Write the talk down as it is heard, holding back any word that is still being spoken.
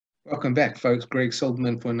Welcome back, folks. Greg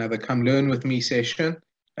Silverman for another Come Learn With Me session.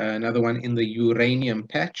 Another one in the uranium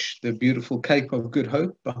patch, the beautiful Cape of Good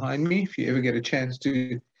Hope behind me. If you ever get a chance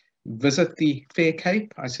to visit the Fair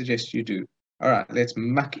Cape, I suggest you do. All right, let's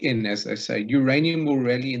muck in, as they say. Uranium will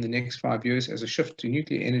rally in the next 5 years as a shift to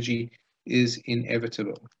nuclear energy is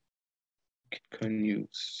inevitable. Kitco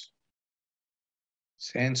News.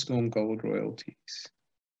 Sandstorm Gold royalties.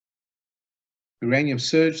 Uranium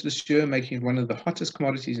surged this year, making it one of the hottest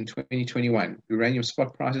commodities in 2021. Uranium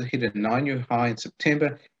spot prices hit a 9-year high in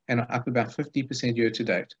September and are up about 50% year to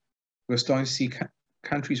date. We're starting to see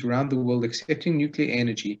countries around the world accepting nuclear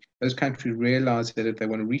energy. Those countries realize that if they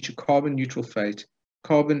want to reach a carbon neutral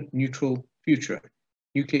future,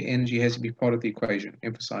 nuclear energy has to be part of the equation,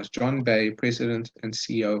 emphasized John Bay, President and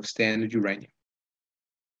CEO of Standard Uranium.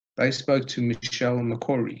 They spoke to Michelle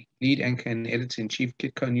McCory, lead anchor and editor-in-chief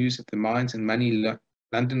Kitco News at the Mines and Money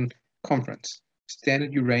London conference.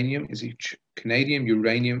 Standard Uranium is a Canadian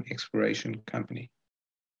uranium exploration company.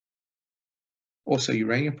 Also,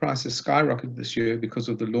 uranium prices skyrocketed this year because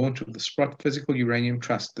of the launch of the Sprott Physical Uranium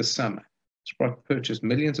Trust this summer. Sprott purchased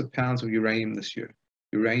millions of pounds of uranium this year.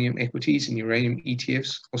 Uranium equities and uranium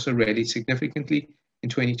ETFs also rallied significantly in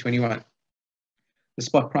 2021. The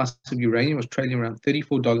spot price of uranium was trading around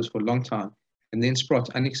 $34 for a long time, and then Sprott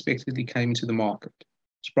unexpectedly came into the market.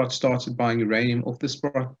 Sprott started buying uranium off the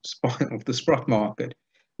Sprott market,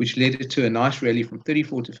 which led it to a nice rally from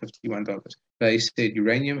 $34 to $51. They said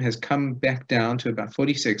uranium has come back down to about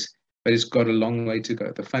 46, but it's got a long way to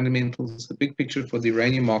go. The fundamentals, the big picture for the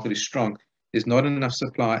uranium market is strong. There's not enough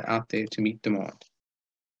supply out there to meet demand.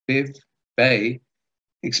 Bev Bay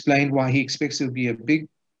explained why he expects there will be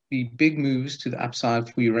big moves to the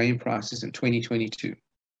upside for uranium prices in 2022.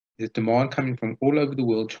 There's demand coming from all over the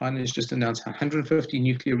world. China has just announced 150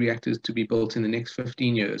 nuclear reactors to be built in the next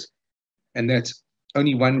 15 years. And that's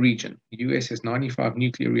only one region. The US has 95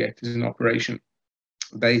 nuclear reactors in operation.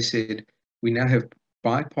 They said, we now have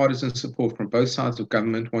bipartisan support from both sides of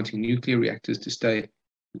government wanting nuclear reactors to stay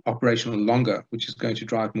operational longer, which is going to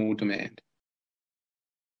drive more demand.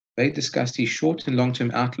 They discussed his short and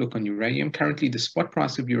long-term outlook on uranium. Currently, the spot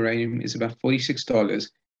price of uranium is about $46,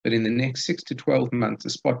 but in the next 6 to 12 months, the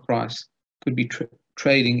spot price could be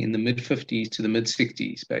trading in the mid-50s to the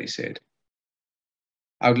mid-60s, Bay said.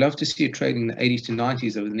 I would love to see it trading in the 80s to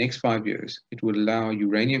 90s over the next 5 years. It would allow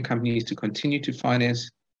uranium companies to continue to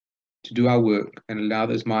finance, to do our work, and allow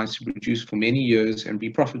those mines to produce for many years and be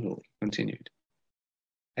profitable, he continued.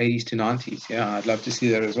 80s to 90s, yeah, I'd love to see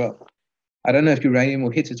that as well. I don't know if uranium will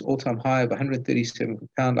hit its all-time high of 137 per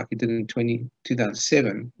pound like it did in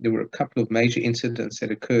 2007. There were a couple of major incidents that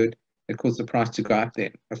occurred that caused the price to go up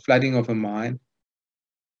then. A flooding of a mine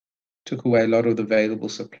took away a lot of the available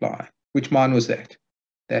supply. Which mine was that?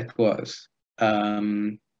 That was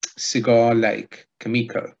Cigar Lake,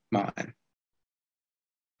 Cameco mine.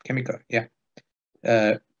 Cameco, yeah.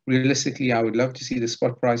 Realistically, I would love to see the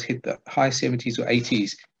spot price hit the high 70s or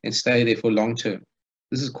 80s and stay there for long term.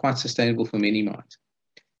 This is quite sustainable for many mines.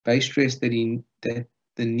 Bay stressed that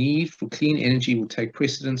the need for clean energy will take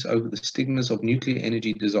precedence over the stigmas of nuclear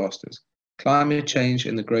energy disasters. Climate change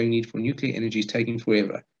and the growing need for nuclear energy is taking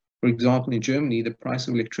forever. For example, in Germany, the price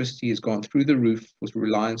of electricity has gone through the roof with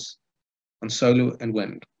reliance on solar and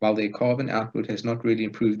wind, while their carbon output has not really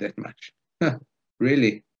improved that much.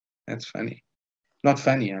 Really? That's funny. Not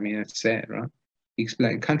funny, I mean, it's sad, right? He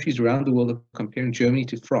explained, countries around the world are comparing Germany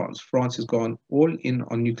to France. France has gone all in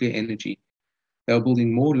on nuclear energy. They are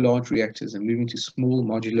building more large reactors and moving to small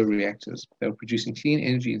modular reactors. They are producing clean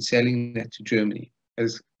energy and selling that to Germany.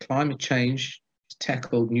 As climate change is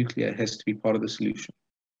tackled, nuclear has to be part of the solution.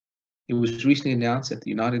 It was recently announced at the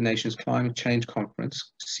United Nations Climate Change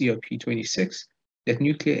Conference, COP26, that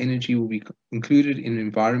nuclear energy will be included in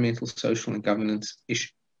environmental, social, and governance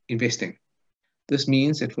investing. This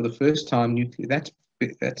means that for the first time, nuclear,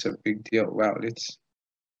 that's a big deal. Wow, let's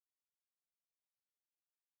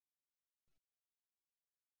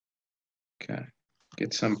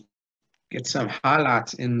get some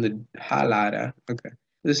highlights in the highlighter. Okay.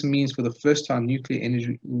 This means for the first time, nuclear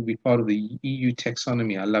energy will be part of the EU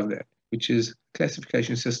Taxonomy. I love that, which is a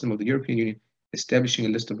classification system of the European Union establishing a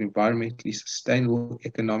list of environmentally sustainable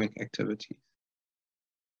economic activities.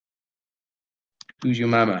 Who's your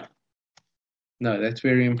mama? No, that's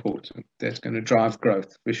very important. That's going to drive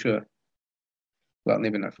growth for sure. Well,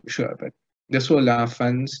 never know for sure, but this will allow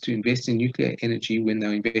funds to invest in nuclear energy when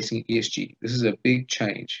they're investing in ESG. This is a big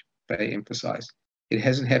change, they emphasize. It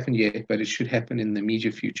hasn't happened yet, but it should happen in the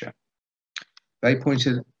immediate future. They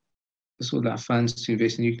pointed, this will allow funds to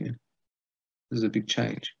invest in nuclear. This is a big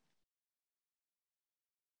change.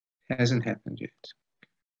 Hasn't happened yet.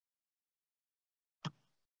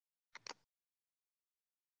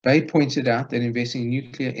 They pointed out that investing in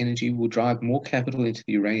nuclear energy will drive more capital into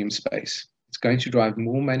the uranium space. It's going to drive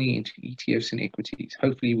more money into ETFs and equities.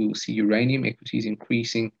 Hopefully, we will see uranium equities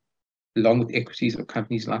increasing along with equities of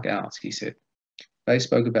companies like ours, he said. They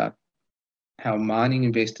spoke about how mining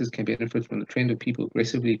investors can benefit from the trend of people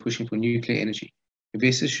aggressively pushing for nuclear energy.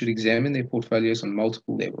 Investors should examine their portfolios on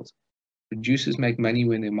multiple levels. Producers make money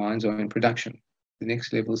when their mines are in production. The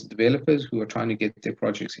next level is developers who are trying to get their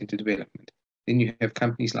projects into development. Then you have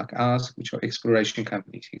companies like ours, which are exploration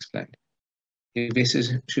companies, he explained.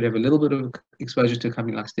 Investors should have a little bit of exposure to a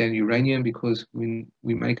company like Standard Uranium because when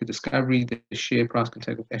we make a discovery, the share price can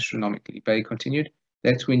take off astronomically. Bay continued.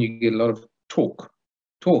 That's when you get a lot of talk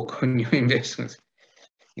on your investments.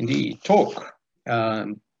 Indeed, talk.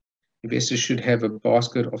 Investors should have a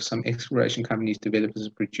basket of some exploration companies, developers,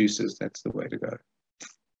 and producers. That's the way to go.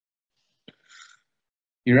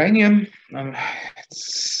 Uranium,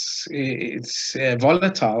 it's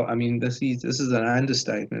volatile. I mean, this is an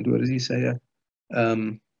understatement. What does he say?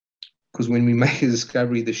 Because when we make a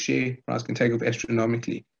discovery, the share price can take off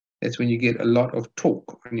astronomically. That's when you get a lot of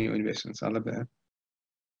talk on your investments. I love that.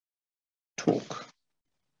 Talk.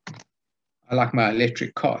 I like my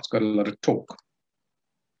electric car. It's got a lot of talk.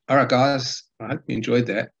 All right, guys. I hope you enjoyed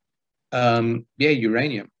that. Yeah,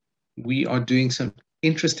 uranium. We are doing some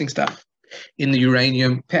interesting stuff in the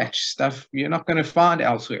uranium patch, stuff you're not going to find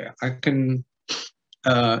elsewhere. I can't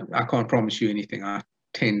promise you anything. I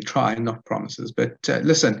try not promises, but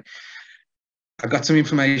listen, I got some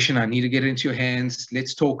information. I need to get it into your hands.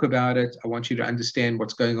 Let's talk about it. I want you to understand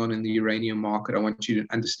what's going on in the uranium market. I want you to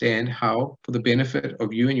understand how, for the benefit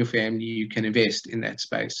of you and your family, you can invest in that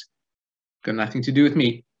space. Got nothing to do with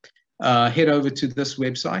me. Head over to this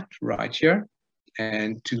website right here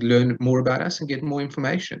and to learn more about us and get more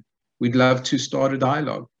information. We'd love to start a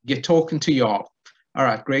dialogue, get talking to y'all. All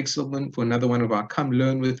right, Greg Silverman for another one of our Come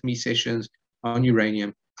Learn With Me sessions on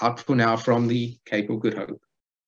uranium. Out for now from the Cape of Good Hope.